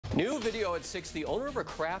New video at 6. The owner of a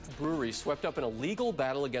craft brewery swept up in a legal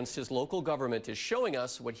battle against his local government is showing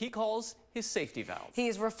us what he calls his safety valve.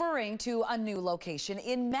 He's referring to a new location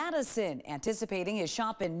in Madison, anticipating his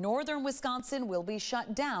shop in northern Wisconsin will be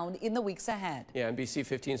shut down in the weeks ahead. Yeah, NBC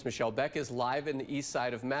 15's Michelle Beck is live in the east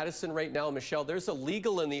side of Madison right now. Michelle, there's a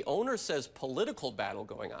legal and the owner says political battle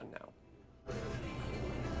going on now.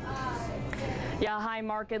 Yeah, hi,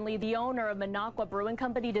 Mark and Lee. The owner of Minocqua Brewing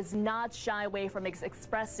Company does not shy away from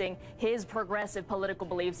expressing his progressive political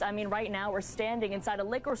beliefs. I mean, right now we're standing inside a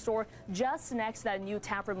liquor store just next to that new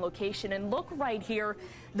taproom location. And look right here,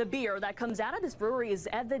 the beer that comes out of this brewery is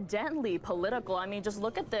evidently political. I mean, just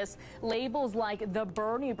look at this. Labels like the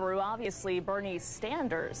Bernie Brew, obviously Bernie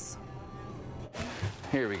Sanders.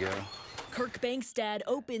 Here we go. Kirk Bangstad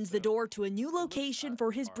opens the door to a new location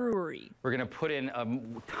for his brewery. We're going to put in a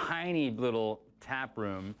tiny little tap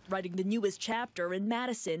room. Writing the newest chapter in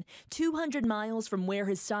Madison, 200 miles from where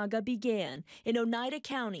his saga began, in Oneida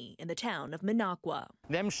County in the town of Minocqua.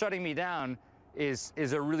 Them shutting me down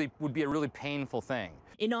would be a really painful thing.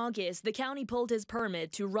 In August, the county pulled his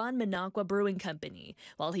permit to run Minocqua Brewing Company.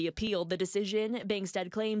 While he appealed the decision,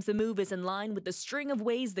 Bangstad claims the move is in line with the string of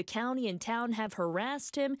ways the county and town have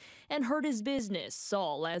harassed him and hurt his business,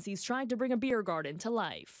 all as he's trying to bring a beer garden to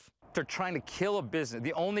life. They're trying to kill a business,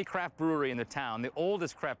 the only craft brewery in the town, the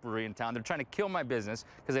oldest craft brewery in town. They're trying to kill my business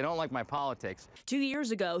because they don't like my politics. 2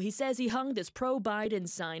 years ago, he says he hung this pro-Biden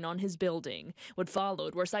sign on his building. What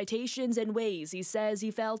followed were citations and ways he says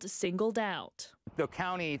he felt singled out. The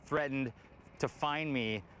county threatened to fine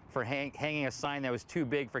me for hanging a sign that was too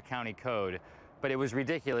big for county code. But it was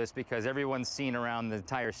ridiculous because everyone's seen around the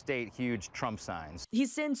entire state huge Trump signs.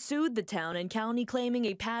 He's since sued the town and county, claiming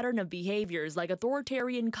a pattern of behaviors like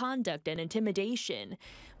authoritarian conduct and intimidation.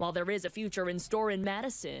 While there is a future in store in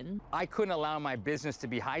Madison, I couldn't allow my business to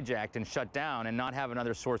be hijacked and shut down and not have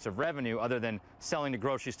another source of revenue other than selling to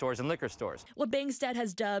grocery stores and liquor stores. What Bangstad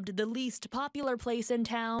has dubbed the least popular place in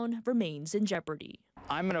town remains in jeopardy.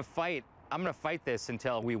 I'm going to fight this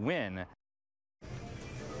until we win.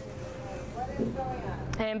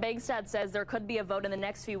 And Bangstad says there could be a vote in the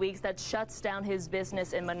next few weeks that shuts down his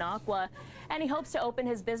business in Minocqua, and he hopes to open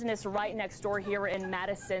his business right next door here in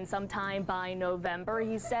Madison sometime by November,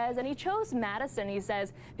 he says. And he chose Madison, he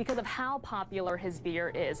says, because of how popular his beer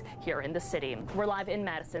is here in the city. We're live in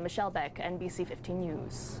Madison. Michelle Beck, NBC 15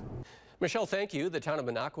 News. Michelle, thank you. The town of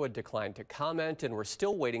Minocqua declined to comment, and we're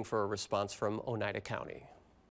still waiting for a response from Oneida County.